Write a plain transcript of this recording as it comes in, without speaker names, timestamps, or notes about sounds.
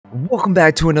Welcome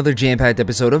back to another jam-packed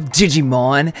episode of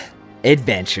Digimon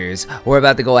Adventures. We're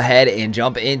about to go ahead and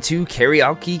jump into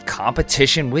karaoke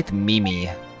competition with Mimi.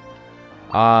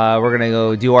 We're gonna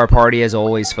go do our party as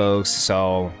always, folks.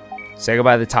 So say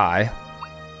goodbye to Ty.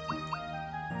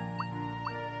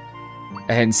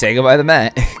 And say goodbye to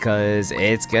Matt, because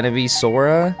it's gonna be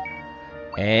Sora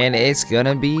and it's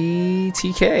gonna be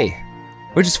TK.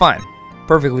 Which is fine.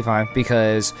 Perfectly fine,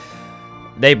 because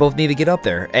they both need to get up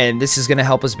there, and this is going to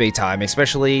help us big time,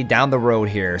 especially down the road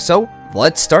here. So,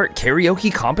 let's start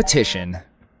karaoke competition.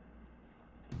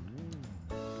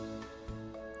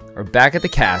 We're back at the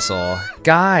castle.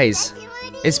 Guys,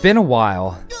 it's been a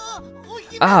while.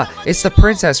 Ah, it's the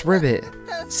Princess Ribbit.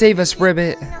 Save us,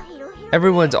 Ribbit.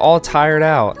 Everyone's all tired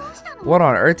out. What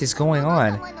on earth is going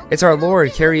on? It's our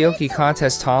Lord karaoke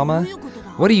contest, Tama.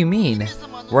 What do you mean?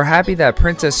 We're happy that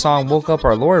Princess Song woke up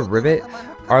our Lord, Ribbit.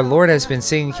 Our Lord has been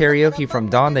singing karaoke from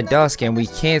dawn to dusk, and we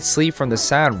can't sleep from the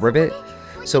sound, Ribbit.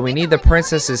 So we need the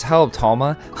princess's help,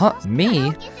 Tama. Huh,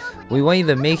 me? We want you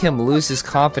to make him lose his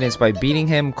confidence by beating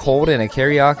him cold in a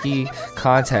karaoke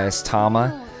contest,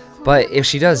 Tama. But if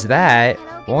she does that,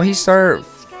 won't he start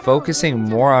focusing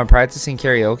more on practicing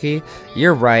karaoke?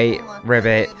 You're right,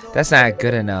 Ribbit. That's not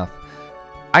good enough.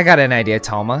 I got an idea,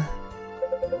 Tama.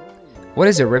 What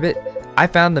is it, Ribbit? I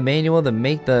found the manual to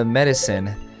make the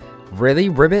medicine. Really,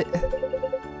 Ribbit?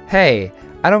 Hey,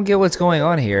 I don't get what's going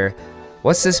on here.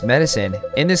 What's this medicine?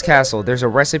 In this castle, there's a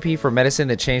recipe for medicine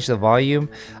to change the volume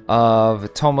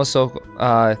of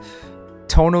Tonosama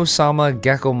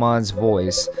Geckomon's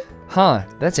voice. Huh,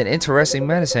 that's an interesting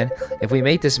medicine. If we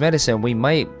make this medicine, we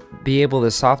might be able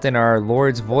to soften our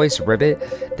Lord's voice,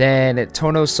 Ribbit. Then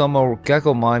Tonosama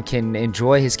Geckomon can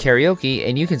enjoy his karaoke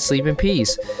and you can sleep in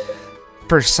peace.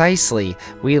 Precisely.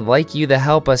 We'd like you to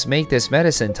help us make this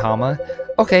medicine, Tama.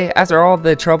 Okay, after all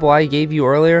the trouble I gave you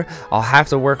earlier, I'll have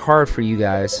to work hard for you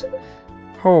guys.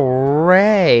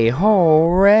 Hooray!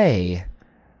 Hooray!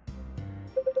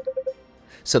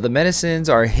 So the medicines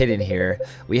are hidden here.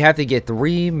 We have to get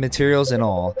 3 materials in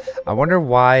all. I wonder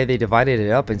why they divided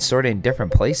it up and stored it in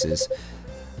different places.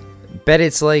 Bet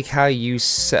it's like how you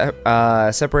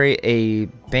separate a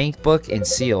bank book and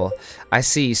seal. I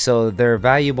see, so they're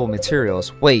valuable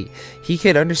materials. Wait, he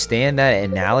could understand that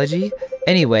analogy?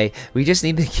 Anyway, we just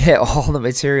need to get all the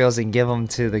materials and give them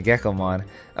to the Geckomon.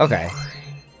 Okay.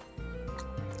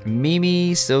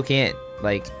 Mimi still can't,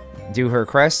 like, do her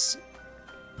crests.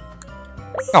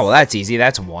 Oh, well, that's easy.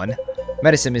 That's 1.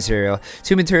 Medicine material.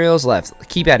 2 materials left.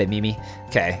 Keep at it, Mimi.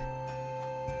 Okay.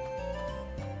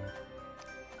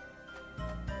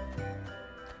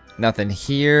 Nothing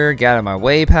here. Get out of my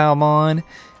way, Palmon.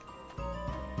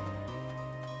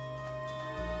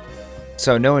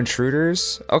 So no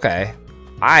intruders? Okay.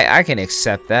 I can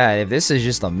accept that. If this is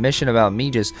just a mission about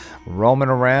me just roaming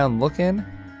around looking,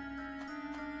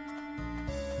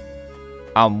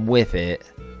 I'm with it.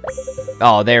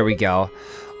 Oh, there we go.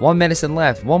 1 medicine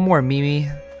left. 1 more, Mimi.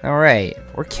 Alright.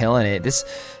 We're killing it. This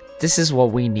is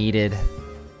what we needed.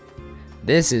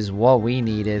 This is what we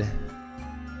needed.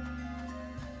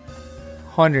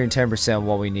 110%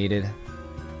 what we needed.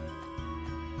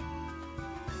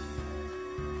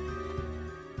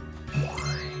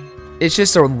 It's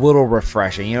just a little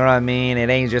refreshing, you know what I mean? It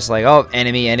ain't just like, oh,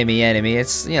 enemy, enemy, enemy.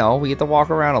 It's, you know, we get to walk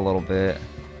around a little bit.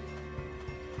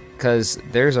 Because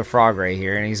there's a frog right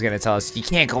here, and he's going to tell us, you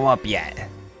can't go up yet.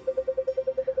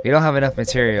 We don't have enough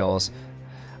materials.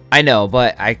 I know,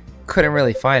 but I couldn't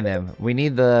really find them. We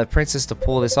need the princess to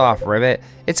pull this off, Ribbit.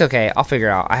 It's okay, I'll figure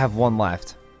it out. I have 1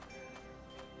 left.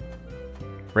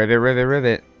 Ribbit, ribbit,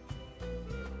 ribbit.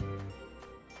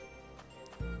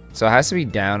 So it has to be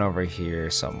down over here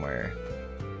somewhere.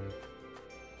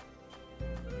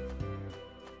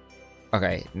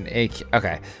 Okay,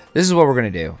 okay. This is what we're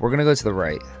gonna do. We're gonna go to the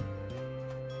right.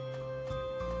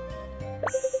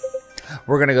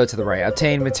 We're gonna go to the right.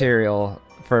 Obtain material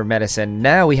for medicine.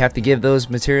 Now we have to give those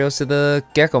materials to the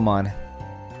Geckomon.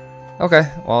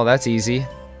 Okay, well that's easy.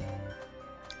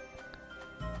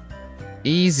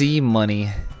 Easy money.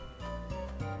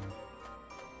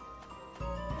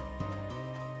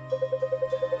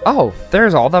 Oh,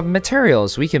 there's all the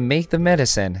materials. We can make the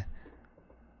medicine.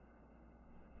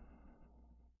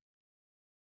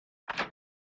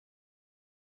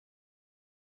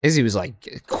 Izzy was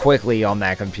like quickly on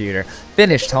that computer.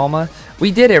 Finished, Toma.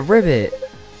 We did it, Ribbit.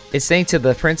 It's thanks to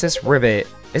the Princess Ribbit.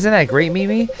 Isn't that great,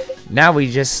 Mimi? Now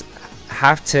we just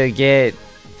have to get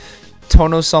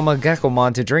Tonosama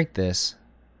Geckomon to drink this.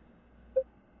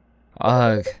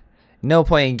 Ugh. No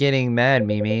point in getting mad,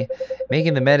 Mimi.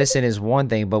 Making the medicine is one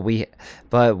thing, but we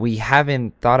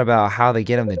haven't thought about how to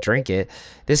get him to drink it.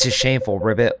 This is shameful,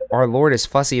 Ribbit. Our Lord is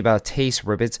fussy about taste,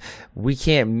 Ribbits. We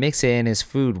can't mix it in his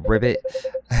food, Ribbit.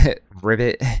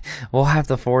 Ribbit. We'll have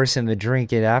to force him to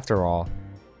drink it after all.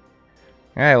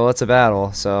 Alright, well, it's a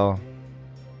battle, so...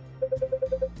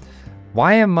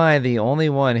 Why am I the only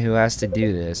one who has to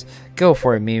do this? Go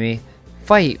for it, Mimi.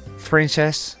 Fight,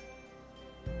 princess.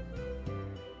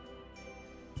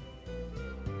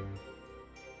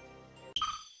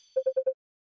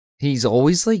 He's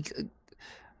always like...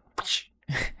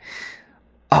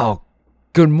 Oh,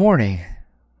 good morning.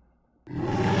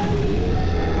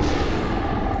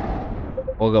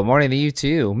 Well, good morning to you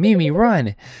too. Mimi,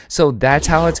 run. So that's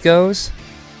how it goes?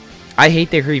 I hate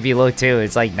the creepy look too.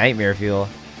 It's like nightmare fuel.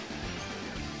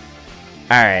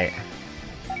 Alright.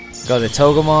 Go to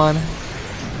Togemon.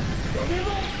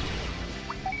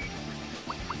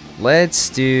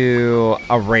 Let's do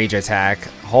a rage attack.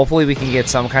 Hopefully we can get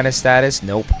some kind of status.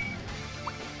 Nope.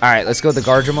 Alright, let's go to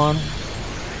Gargemon.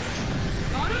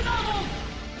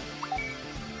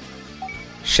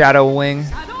 Shadow Wing.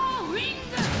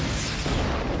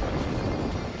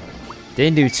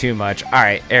 Didn't do too much.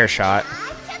 Alright, Air Shot.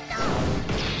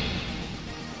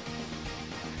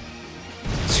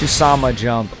 Susama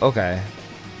Jump. Okay.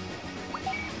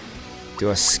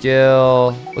 Do a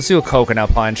skill. Let's do a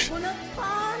Coconut Punch.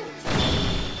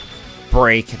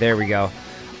 Break. There we go.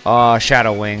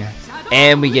 Shadow Wing.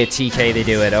 And we get TK to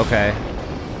do it. Okay.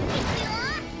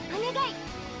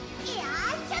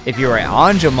 If you were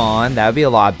Angemon, that would be a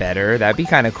lot better. That'd be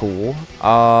kind of cool.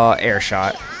 Air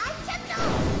Shot.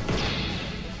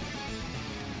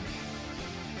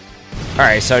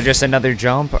 Alright, so just another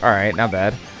jump. Alright, not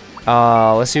bad.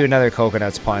 Let's do another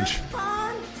Coconut's Punch.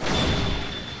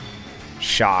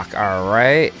 Shock.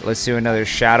 Alright. Let's do another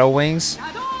Shadow Wings.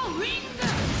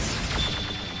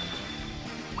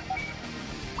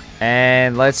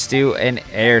 And let's do an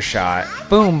Air Shot.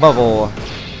 Boom, bubble.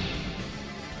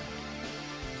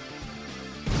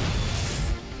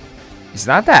 It's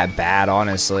not that bad,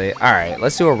 honestly. Alright,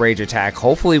 let's do a Rage Attack.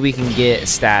 Hopefully we can get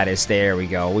status. There we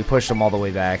go. We pushed them all the way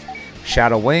back.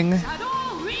 Shadow Wing.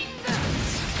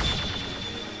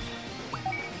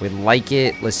 We like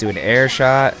it. Let's do an Air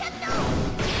Shot.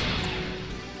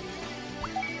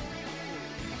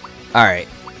 Alright.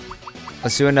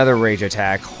 Let's do another Rage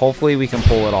Attack. Hopefully we can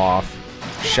pull it off.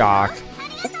 Shock.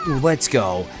 Ooh, let's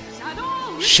go.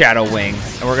 Shadow Wing.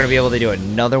 And we're going to be able to do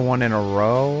another one in a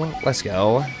row. Let's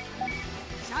go.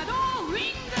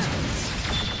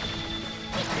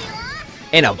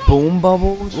 And a Boom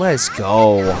Bubble. Let's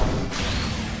go.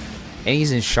 And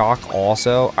he's in Shock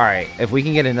also. Alright, if we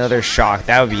can get another Shock,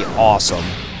 that would be awesome.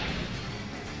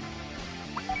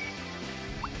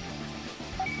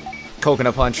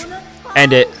 Coconut Punch.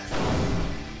 End it.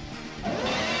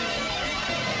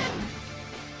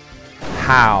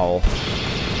 How?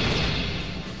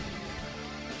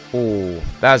 Ooh,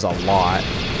 that's a lot.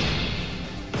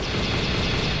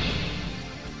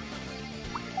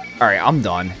 Alright, I'm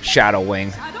done. Shadow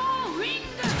Wing.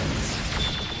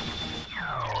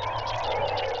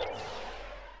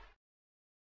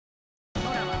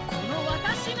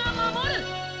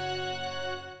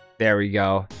 There we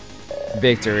go.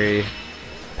 Victory.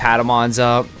 Patamon's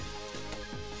up.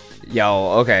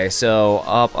 Yo, okay, so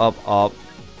up, up, up.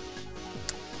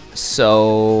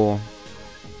 So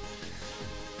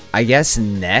I guess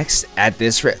next at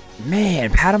this rate, man,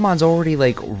 Patamon's already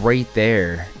like right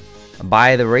there.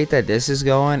 By the rate that this is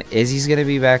going, Izzy's gonna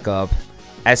be back up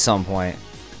at some point.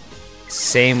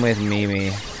 Same with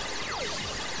Mimi.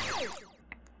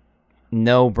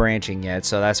 No branching yet,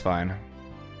 so that's fine.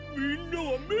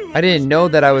 I didn't know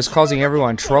that I was causing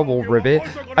everyone trouble, Ribbit.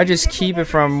 I just keep it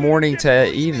from morning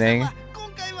to evening.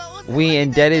 We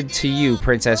indebted to you,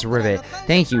 Princess Ribbit.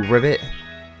 Thank you, Ribbit.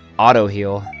 Auto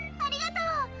heal.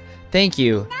 Thank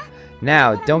you.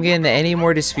 Now, don't get into any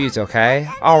more disputes, okay?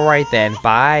 Alright then,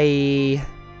 bye.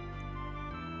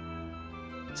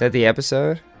 Is that the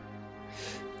episode?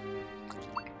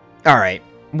 Alright.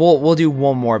 We'll do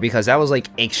one more because that was like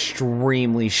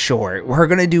extremely short. We're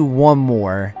gonna do one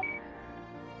more.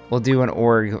 We'll do an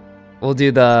org. We'll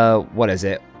do the, what is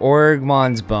it?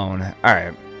 Orgmon's Bone.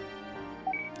 Alright.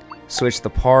 Switch the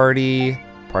party.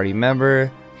 Party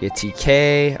member. Get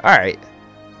TK. Alright.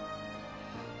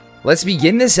 Let's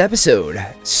begin this episode.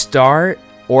 Start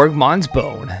Orgmon's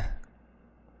Bone.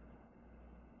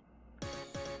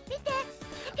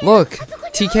 Look,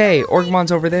 TK,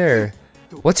 Orgmon's over there.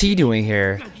 What's he doing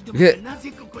here?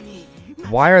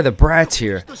 Why are the brats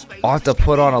here? I'll have to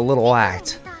put on a little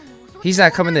act. He's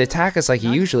not coming to attack us like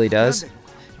he usually does.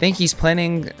 Think he's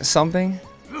planning something?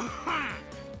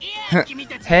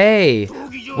 Hey,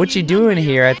 what you doing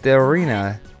here at the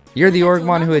arena? You're the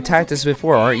Orgmon who attacked us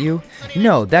before, aren't you?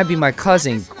 No, that'd be my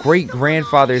cousin,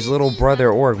 great-grandfather's little brother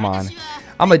Orgmon.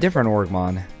 I'm a different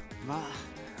Orgmon.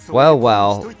 Well,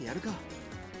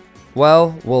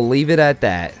 we'll leave it at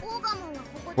that.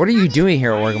 What are you doing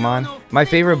here, Orgmon? My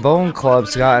favorite bone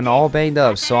club's gotten all banged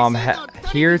up, so I'm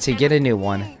here to get a new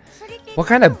one. What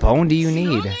kind of bone do you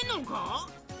need?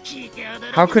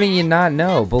 How couldn't you not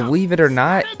know? Believe it or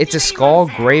not, it's a Skull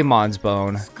Greymon's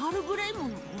bone.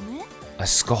 A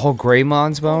Skull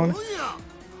Greymon's bone?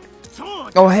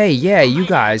 Oh hey, yeah, you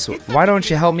guys, why don't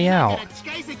you help me out?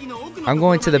 I'm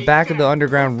going to the back of the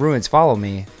underground ruins, follow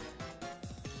me.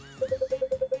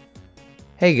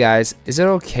 Hey guys, is it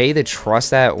okay to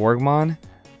trust that Orgmon?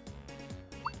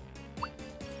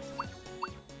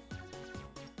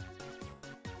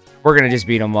 We're gonna just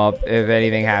beat him up if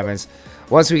anything happens.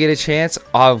 Once we get a chance,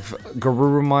 I'll have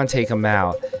Garurumon take him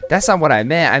out. That's not what I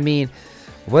meant. I mean,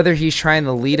 whether he's trying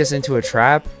to lead us into a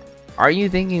trap. Are you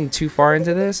thinking too far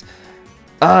into this?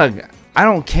 Ugh, I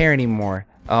don't care anymore.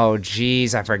 Oh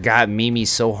jeez, I forgot Mimi's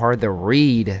so hard to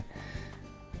read.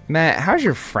 Matt, how's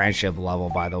your friendship level,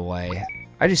 by the way?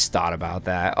 I just thought about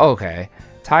that. Okay.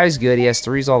 Ty's good, he has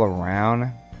 3s all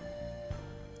around.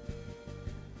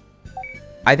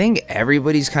 I think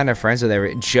everybody's kind of friends with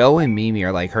every. Joe and Mimi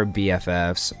are like her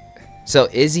BFFs. So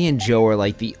Izzy and Joe are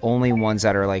like the only ones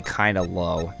that are like kind of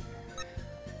low.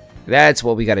 That's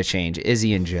what we gotta change.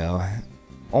 Izzy and Joe.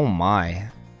 Oh my.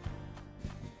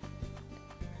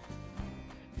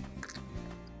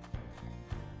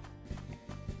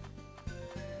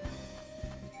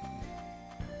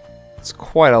 It's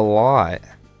quite a lot.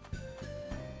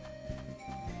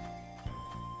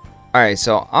 Alright,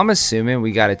 so I'm assuming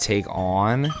we gotta take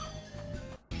on.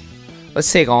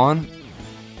 Let's take on.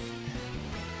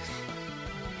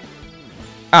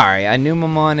 Alright, a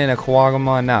Numamon and a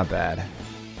Kawagamon, not bad.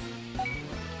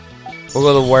 We'll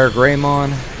go to Were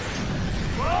Greymon.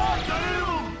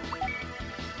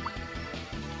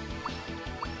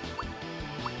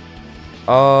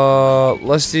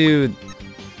 Let's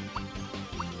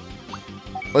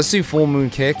do Full Moon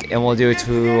Kick, and we'll do it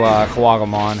to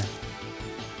Kawagamon.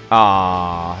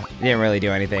 Didn't really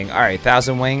do anything. Alright,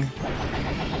 Thousand Wing.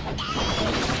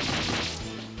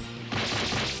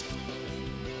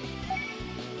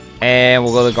 And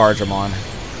we'll go to Gardevoir.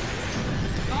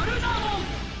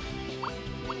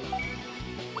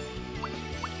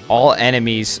 All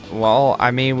enemies. Well,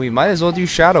 I mean, we might as well do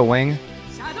Shadow Wing.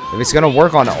 If it's gonna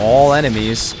work on all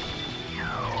enemies.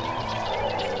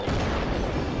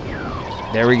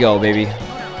 There we go, baby.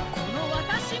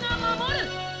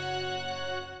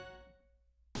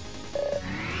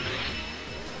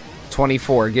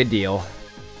 $24, good deal.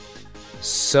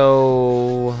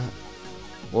 So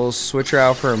we'll switch her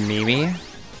out for Mimi.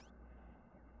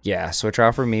 Yeah, switch her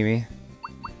out for Mimi.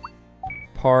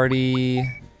 Party.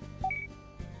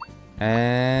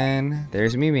 And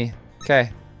there's Mimi. Okay.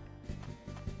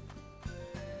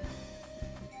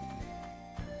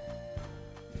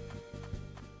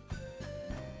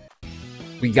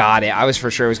 We got it. I was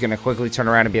for sure it was going to quickly turn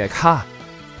around and be like, ha.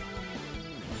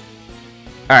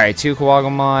 Alright, 2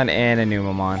 Kawagamon and a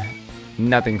Numamon.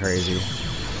 Nothing crazy.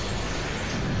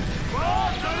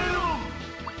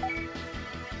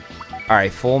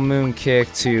 Alright, Full Moon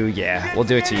Kick to, yeah, we'll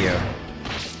do it to you.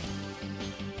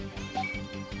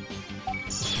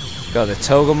 Go to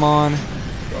Togemon.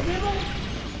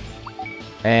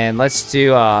 And let's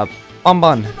do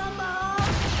Bun.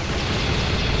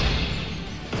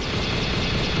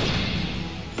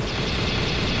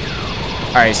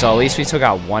 Alright, so at least we took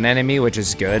out one enemy, which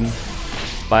is good.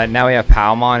 But now we have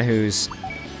Palmon, who's...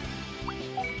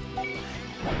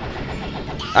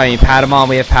 I mean, Patamon,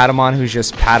 we have Patamon, who's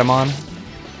just Patamon.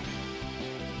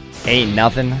 Ain't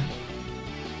nothing.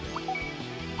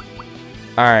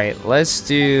 Alright, let's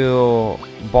do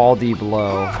Baldy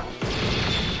Blow.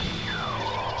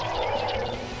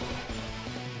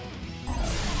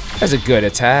 That's a good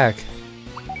attack.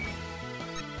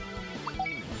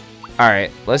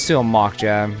 Alright, let's do a Mock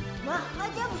Jab.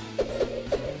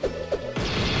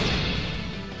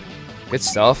 Good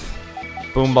stuff.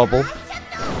 Boom Bubble.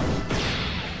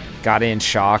 Got in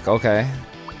shock, okay.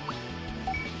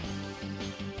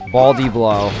 Baldy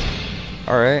Blow.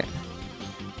 Alright.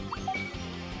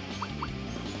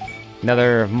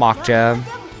 Another Mock Jab.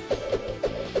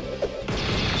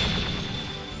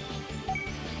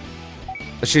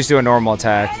 Let's just do a normal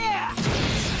attack.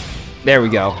 There we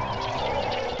go.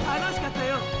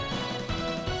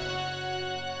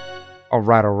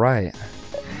 Alright, alright.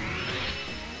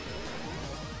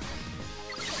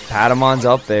 Patamon's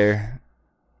up there.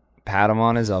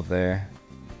 Patamon is up there.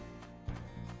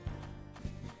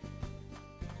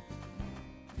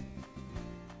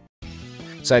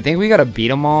 So I think we gotta beat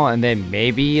them all, and then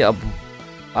maybe a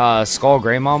Skull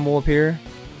Greymon will appear.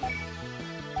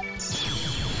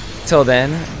 Till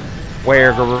then,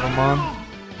 where Garurumon?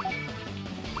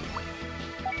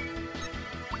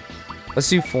 Let's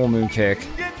do Full Moon Kick.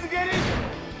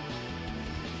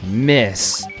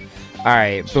 Miss.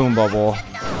 Alright, Boom Bubble.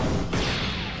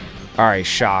 Alright,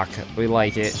 Shock. We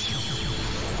like it.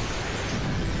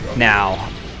 Now,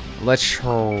 let's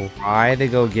try to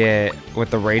go get with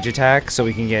the Rage Attack so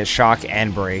we can get Shock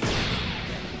and Break.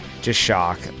 Just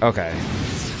Shock. Okay.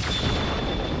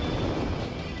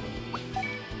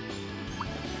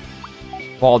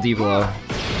 Ball D Blow.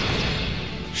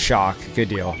 Shock. Good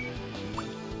deal.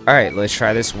 Alright, let's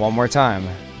try this one more time.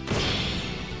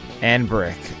 And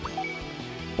Brick.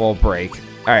 Well, Break.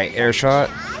 Alright, Air Shot.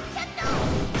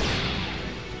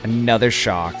 Another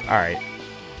Shock. Alright.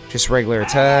 Just regular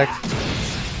attack.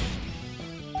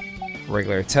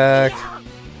 Regular attack.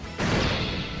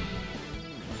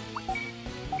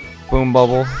 Boom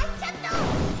Bubble.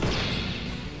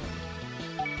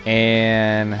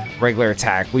 And regular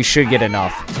attack. We should get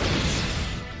enough.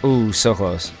 Ooh, so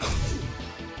close.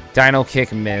 Dino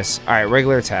Kick, miss. Alright,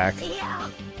 regular attack.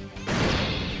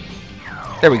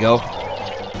 There we go.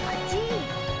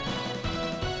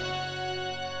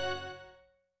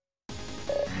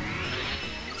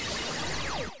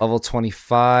 Level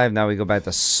 25. Now we go back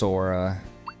to Sora.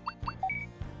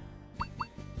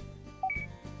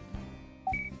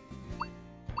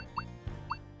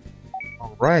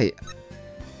 Alright.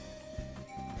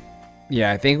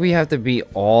 Yeah, I think we have to beat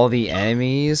all the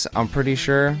enemies, I'm pretty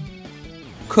sure.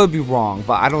 Could be wrong,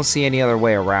 but I don't see any other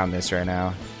way around this right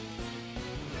now.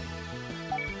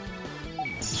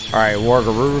 Alright, War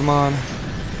Garurumon.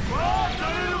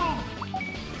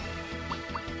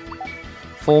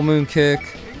 Full Moon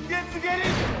Kick.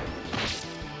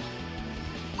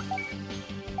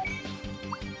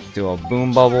 Do a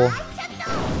Boom Bubble.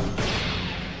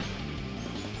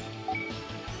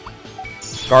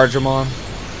 Garjamon.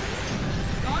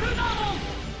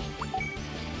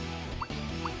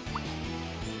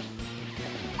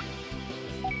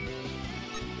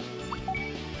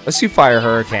 Let's do Fire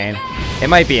Hurricane. It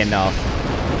might be enough.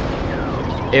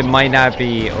 It might not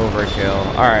be overkill.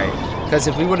 Alright. Because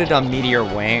if we would have done Meteor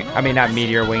Wing, I mean not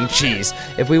Meteor Wing, jeez.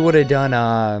 If we would have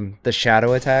done the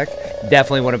Shadow Attack,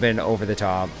 definitely would have been over the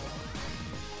top.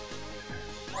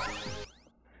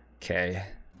 Okay.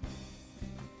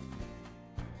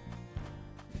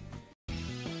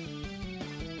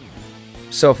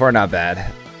 So far not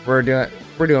bad. We're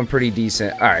doing pretty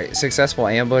decent. Alright, successful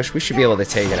ambush. We should be able to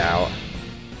take it out.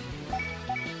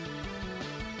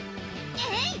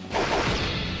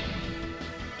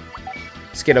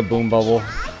 Let's get a Boom Bubble.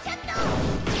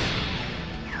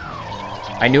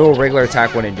 I knew a regular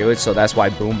attack wouldn't do it, so that's why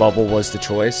Boom Bubble was the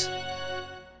choice.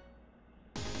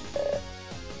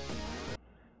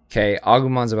 Okay,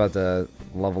 Agumon's about to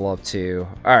level up too.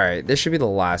 Alright, this should be the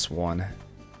last one.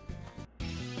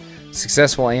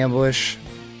 Successful ambush.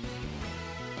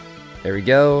 There we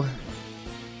go.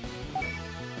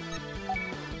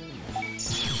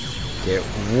 Get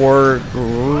War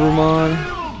Garurumon.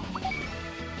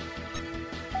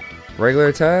 Regular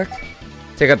attack.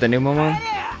 Take out the new Momon.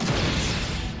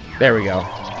 There we go.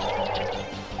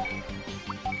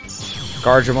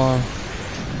 Garjamon.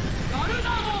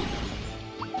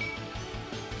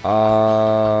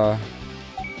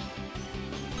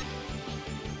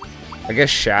 I guess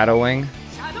Shadowing.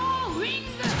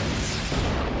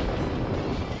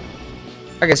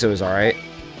 I guess it was alright.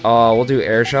 We'll do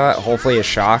Air Shot. Hopefully it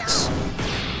shocks.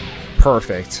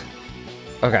 Perfect.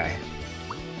 Okay.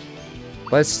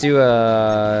 Let's do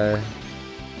a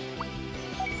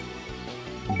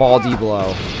Ball D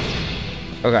Blow.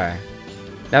 Okay.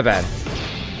 Not bad.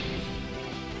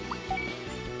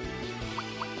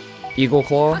 Eagle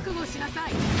Claw.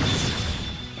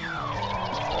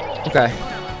 Okay.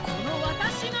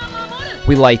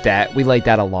 We like that. We like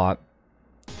that a lot.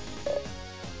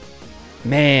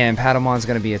 Man, Patamon's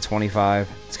gonna be a 25.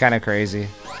 It's kind of crazy.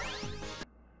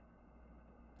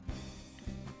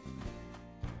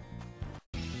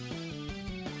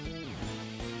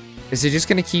 Is it just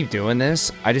gonna keep doing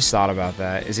this? I just thought about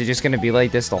that. Is it just gonna be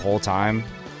like this the whole time?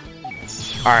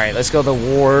 Alright, let's go the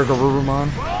War Garurumon.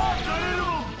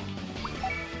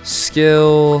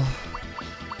 Skill.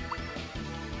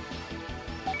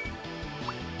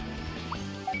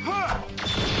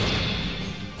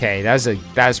 Okay,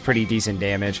 that's pretty decent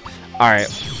damage. Alright.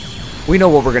 We know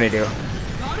what we're gonna do.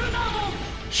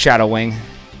 Shadow Wing.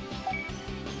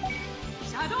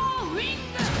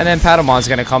 And then Patamon's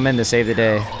gonna come in to save the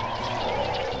day.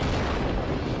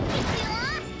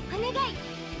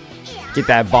 Get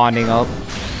that bonding up.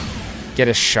 Get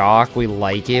a shock. We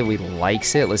like it. We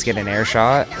likes it. Let's get an air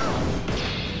shot.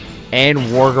 And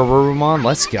Wargarurumon.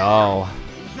 Let's go.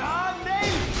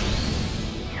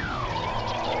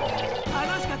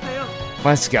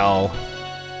 Let's go.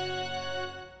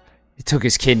 He took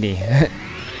his kidney.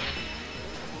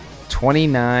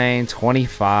 29,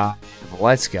 25.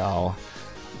 Let's go.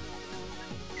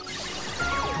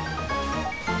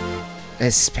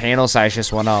 His panel size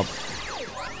just went up.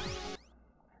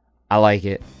 I like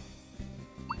it.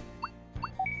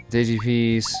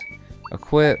 Digipiece.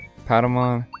 Equip.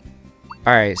 Patamon.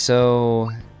 Alright, so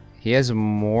he has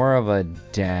more of a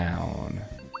down.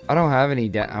 I don't have any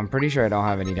down. I'm pretty sure I don't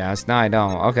have any downs. No, I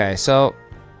don't. Okay, so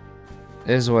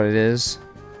this is what it is.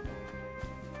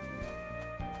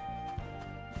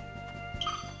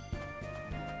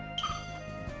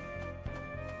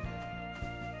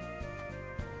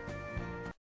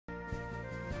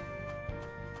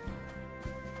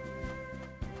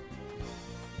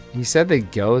 He said to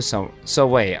go some. So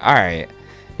wait, all right.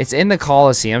 It's in the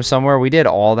Coliseum somewhere. We did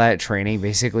all that training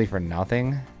basically for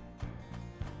nothing.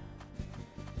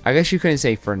 I guess you couldn't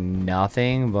say for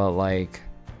nothing, but like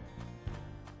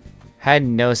had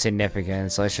no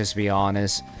significance. Let's just be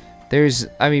honest. There's,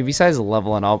 I mean, besides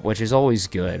leveling up, which is always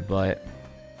good, but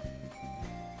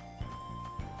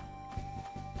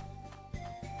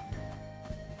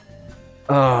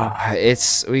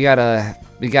it's we gotta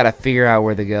figure out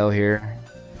where to go here.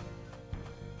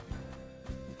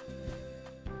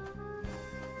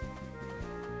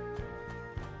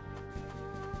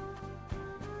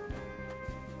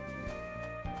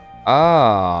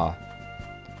 Oh.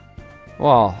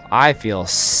 Well, I feel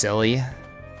silly.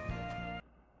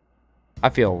 I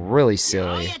feel really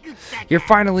silly. You're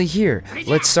finally here.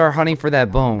 Let's start hunting for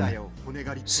that bone.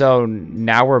 So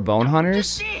now we're bone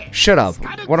hunters? Shut up.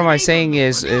 What am I saying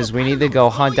is we need to go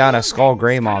hunt down a Skull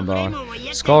Greymon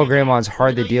bone. Skull Greymon's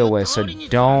hard to deal with, so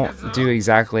do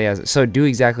exactly as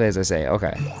I say.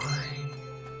 Okay.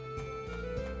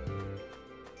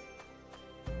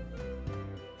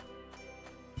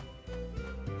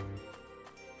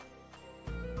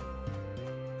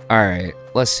 Alright,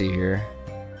 let's see here.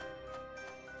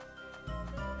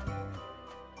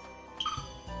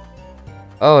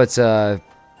 Oh, it's a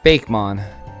Bakemon.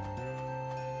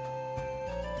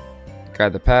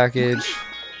 Grab the package.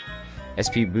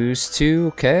 SP boost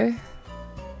 2, okay.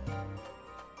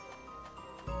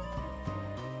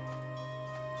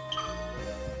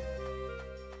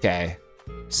 Okay.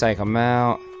 Psych him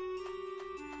out.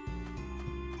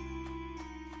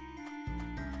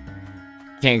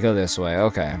 Can't go this way,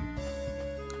 okay.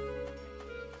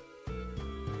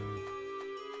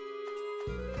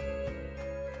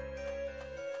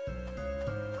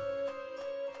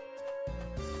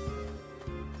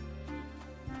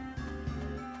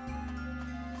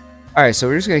 Alright, so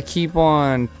we're just gonna keep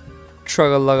on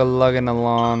lugging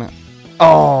along.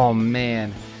 Oh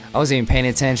man, I wasn't even paying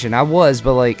attention. I was,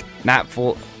 but like not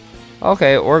full.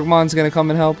 Okay, Orgmon's gonna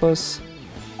come and help us.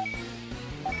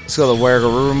 Let's go to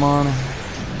Wargarurumon.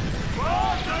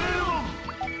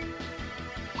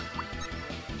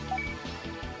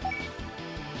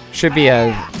 Should be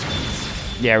a...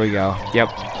 There we go. Yep.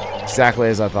 Exactly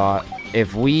as I thought.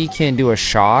 If we can do a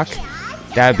shock,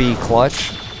 that'd be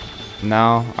clutch.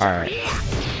 No? Alright.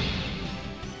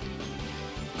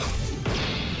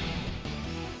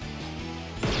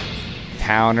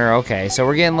 Counter. Okay, so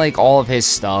we're getting like all of his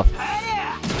stuff.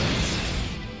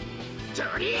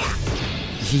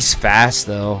 He's fast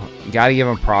though. Gotta give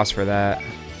him props for that.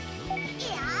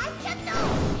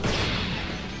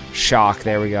 Shock.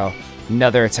 There we go.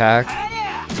 Another attack.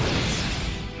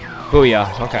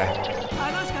 Booyah. Okay.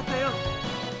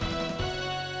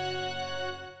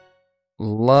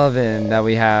 Loving that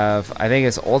we have, I think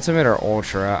it's Ultimate or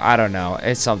Ultra. I don't know.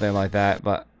 It's something like that.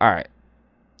 But alright.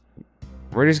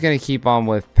 We're just going to keep on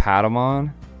with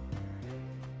Patamon.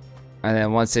 And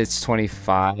then once it's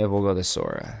 25, we'll go to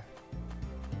Sora.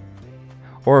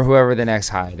 Or whoever the next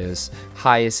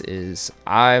highest is.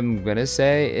 I'm going to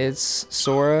say it's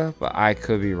Sora, but I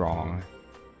could be wrong.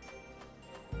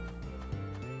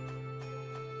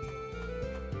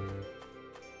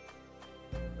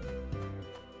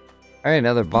 Alright,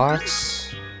 another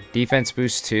box. Defense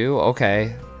boost 2.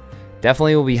 Okay.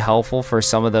 Definitely will be helpful for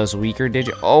some of those weaker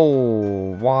digits.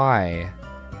 Oh, why?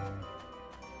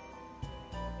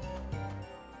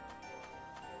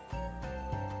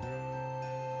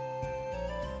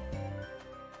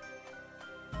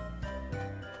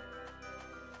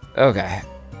 Okay.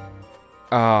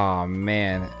 Oh,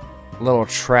 man. Little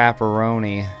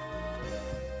trapperoni.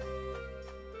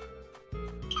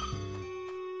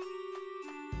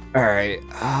 Alright.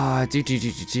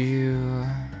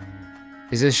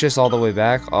 Is this just all the way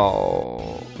back?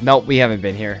 Oh, nope, we haven't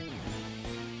been here.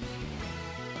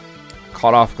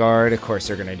 Caught off guard. Of course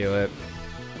they're gonna do it.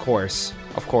 Of course.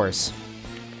 Of course.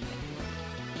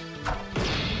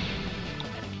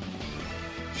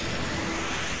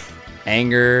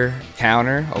 Anger.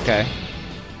 Counter. Okay.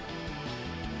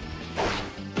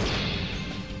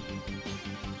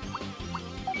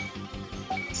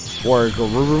 Or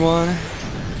Garurumon.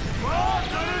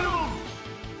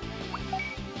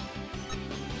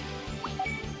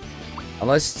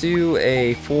 Let's do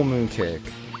a full moon kick.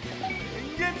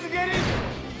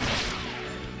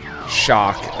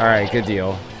 Shock. Alright, good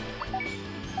deal.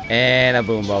 And a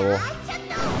boom bubble.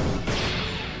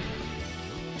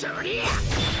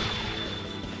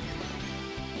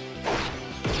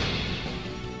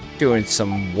 Doing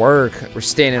some work. We're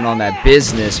standing on that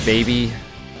business, baby.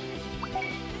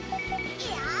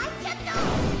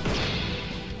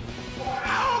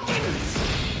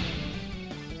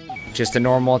 Just a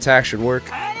normal attack should work.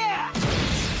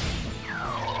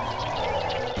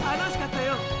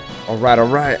 Alright,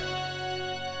 alright.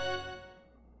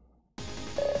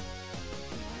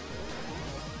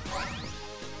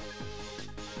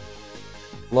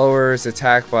 Lowers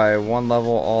attack by 1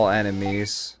 level all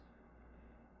enemies.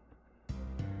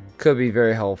 Could be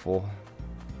very helpful.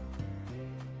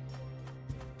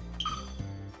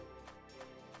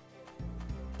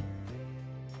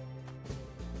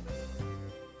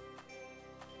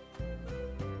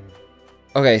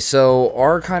 Okay, so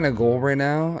our kind of goal right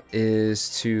now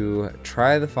is to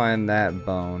try to find that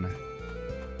bone.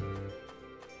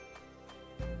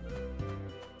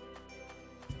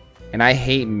 And I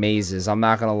hate mazes, I'm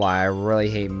not gonna lie, I really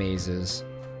hate mazes.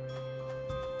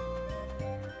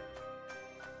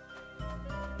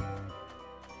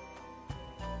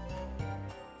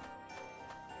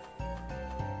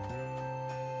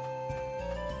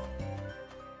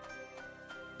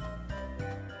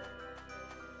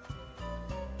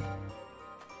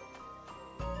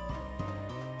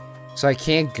 So I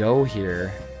can't go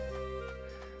here.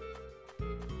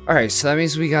 Alright, so that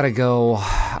means we gotta go,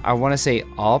 I want to say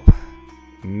up,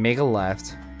 make a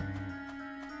left.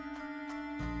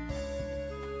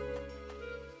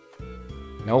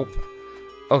 Nope.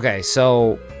 Okay,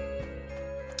 so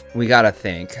we gotta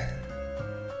think.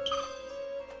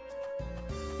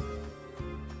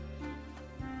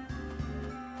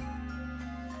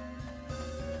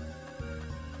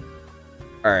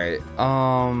 Alright,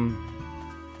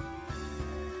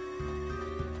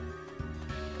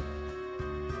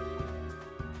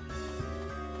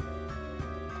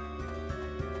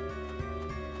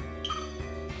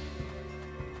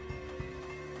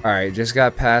 Alright, just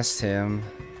got past him.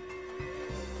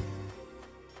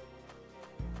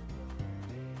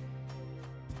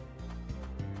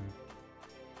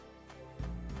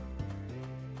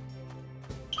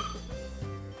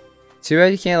 Too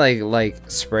bad you can't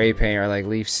like spray paint or like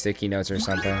leave sticky notes or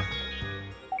something.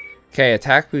 Okay,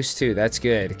 attack boost 2, that's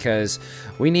good, because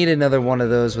we need another one of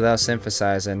those without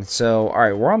synthesizing. So,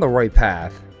 alright, we're on the right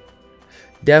path.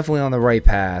 Definitely on the right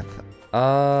path.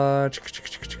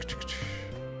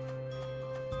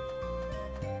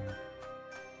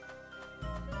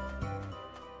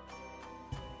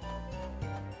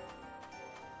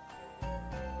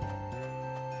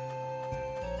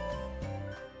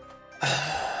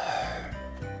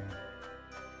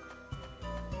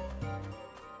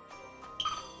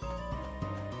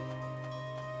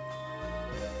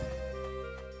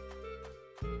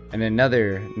 And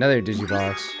another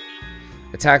Digibox.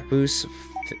 Attack boost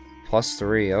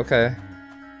 +3. Okay.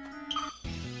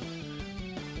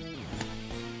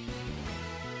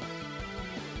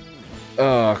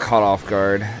 Caught off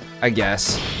guard, I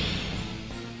guess.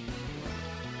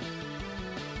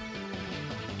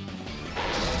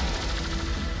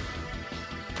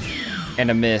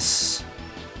 And a miss.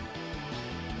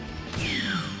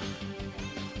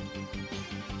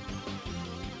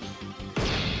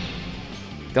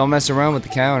 Don't mess around with the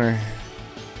counter.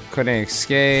 Couldn't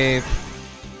escape.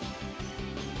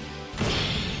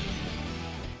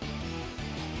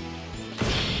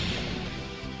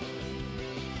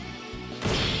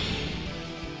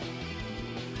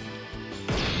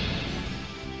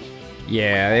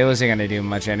 Yeah, it wasn't gonna do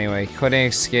much anyway. Couldn't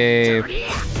escape.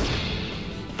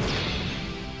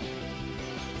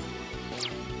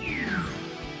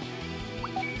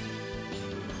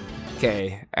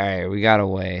 Okay, alright, we got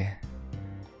away.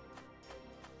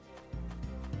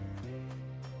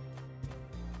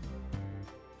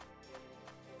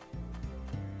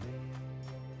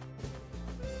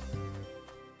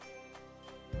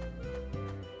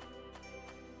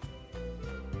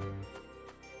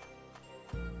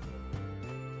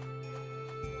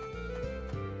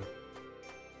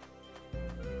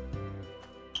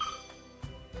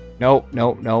 Nope,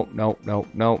 nope, nope, nope, nope,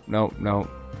 nope, nope, nope.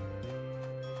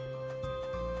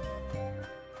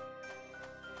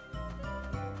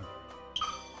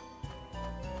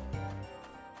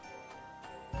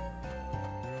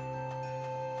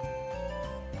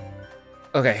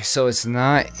 Okay, so it's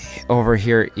not over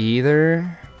here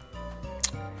either.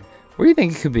 Where do you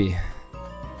think it could be?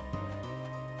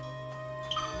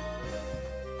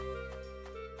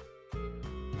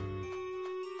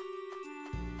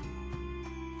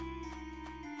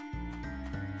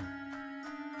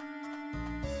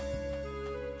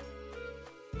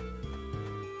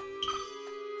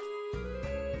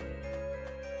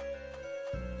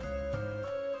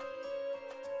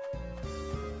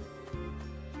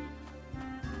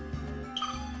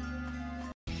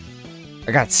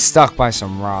 I got stuck by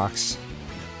some rocks.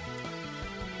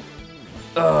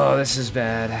 Oh, this is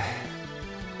bad.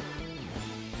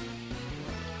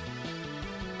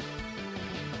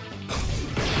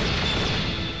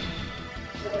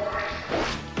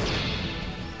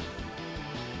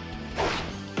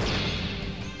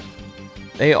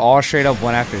 They all straight up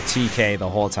went after TK the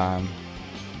whole time.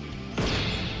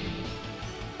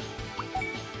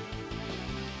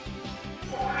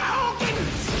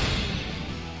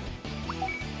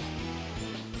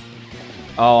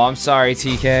 Oh, I'm sorry,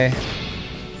 TK.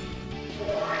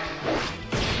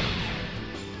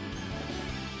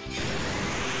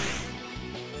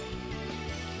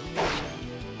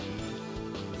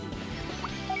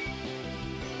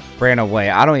 Ran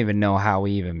away. I don't even know how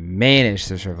we even managed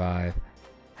to survive.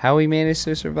 How we managed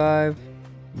to survive?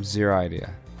 Zero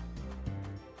idea.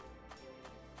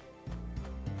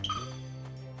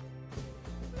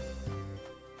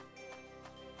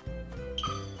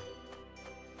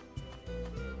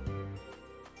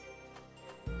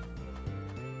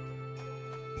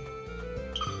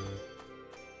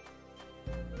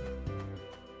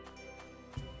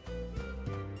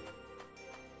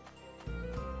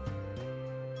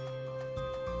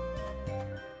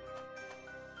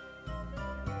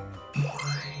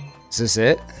 Is this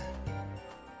it?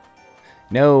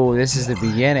 No, this is the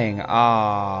beginning.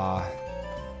 Ah.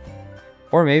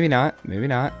 Or maybe not. Maybe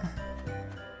not.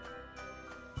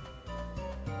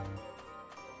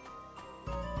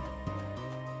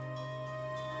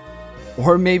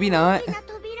 Or maybe not.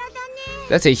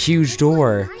 That's a huge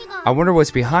door. I wonder what's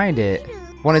behind it.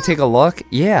 Want to take a look?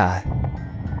 Yeah.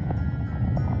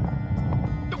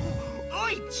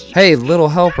 Hey, little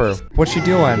helper. What you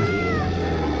doing?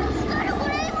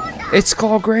 It's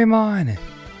Skull Greymon!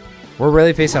 We're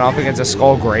really facing off against a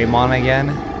Skull Greymon again?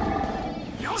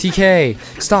 TK,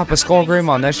 stop! A Skull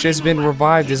Greymon that's just been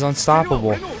revived is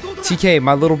unstoppable. TK,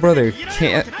 my little brother,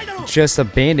 can't just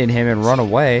abandon him and run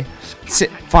away.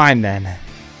 Fine then.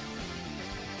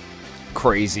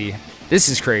 Crazy. This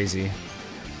is crazy.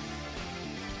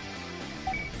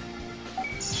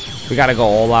 We gotta go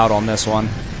all out on this one.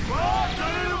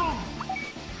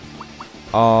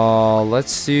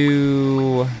 Let's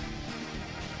do...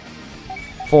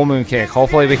 Full Moon Kick.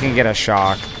 Hopefully we can get a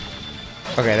shock.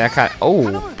 Okay, that kind of...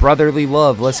 Oh, Brotherly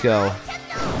Love. Let's go.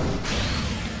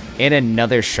 And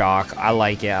another shock. I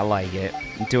like it. I like it.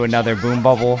 Do another Boom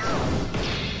Bubble.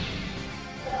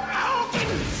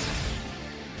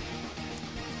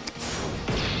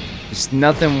 There's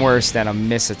nothing worse than a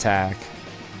miss attack.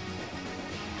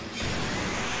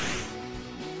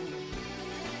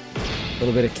 A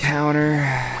little bit of counter.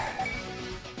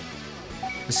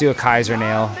 Let's do a Kaiser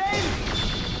Nail.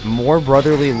 More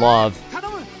Brotherly Love.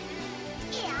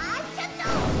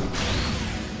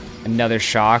 Another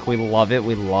shock. We love it.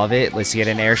 We love it. Let's get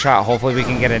an air shot. Hopefully we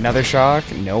can get another shock.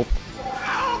 Nope.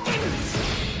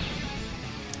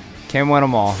 Can't win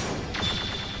them all.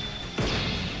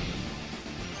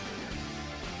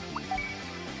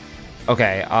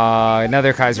 Okay.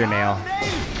 Another Kaiser Nail.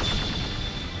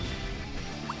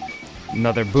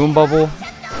 Another Boom Bubble.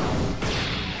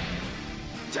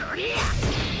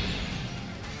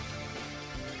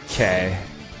 Okay.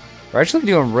 We're actually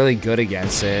doing really good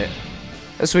against it.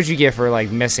 That's what you get for, like,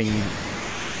 missing.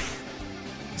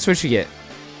 That's what you get.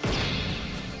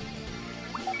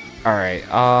 Alright,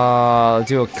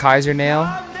 do a Kaiser Nail.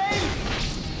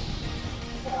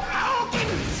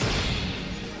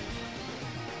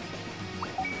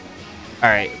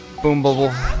 Alright, Boom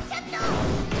Bubble.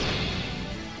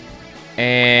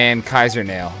 And Kaiser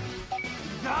Nail.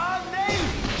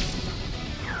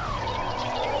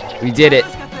 We did it.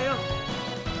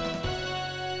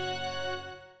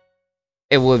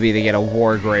 It would be to get a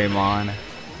War Greymon.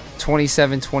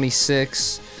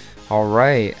 27-26.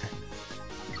 Alright.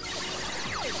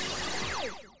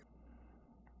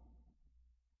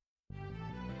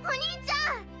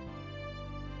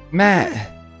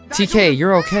 Matt, TK,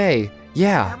 you're okay.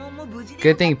 Yeah.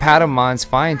 Good thing Patamon's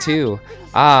fine too.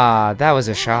 Ah, that was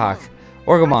a shock.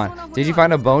 Orgamon, did you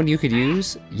find a bone you could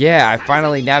use? Yeah, I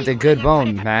finally nabbed a good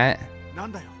bone, Matt.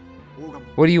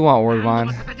 What do you want,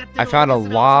 Orgamon? I fought a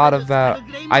lot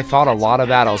of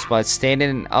battles, but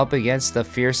standing up against the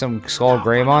fearsome Skull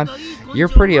Greymon, you're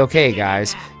pretty okay,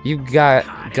 guys. You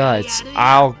got guts.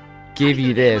 I'll give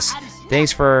you this.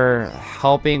 Thanks for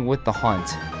helping with the hunt.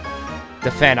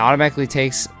 Defend automatically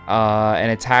takes an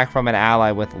attack from an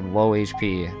ally with low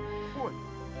HP.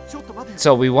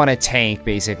 So we want a tank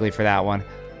basically for that one.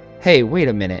 Hey, wait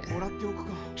a minute.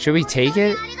 Should we take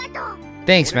it?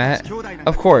 Thanks, Matt.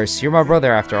 Of course, you're my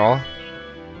brother after all.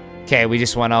 Okay, we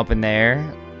just went up in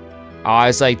there. Oh, I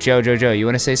was like, Joe, you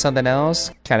want to say something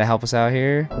else? Kind of help us out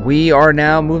here. We are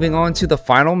now moving on to the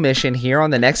final mission here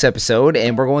on the next episode,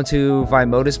 and we're going to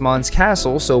Vimodusmon's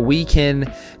castle so we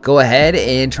can go ahead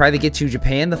and try to get to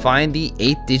Japan to find the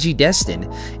 8th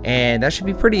Digidestin. And that should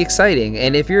be pretty exciting.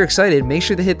 And if you're excited, make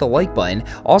sure to hit the like button.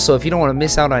 Also, if you don't want to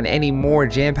miss out on any more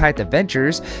jam-packed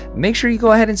adventures, make sure you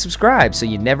go ahead and subscribe so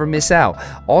you never miss out.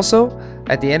 Also,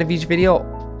 at the end of each video,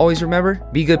 always remember,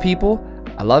 be good people.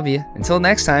 I love you. Until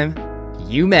next time.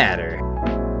 You matter.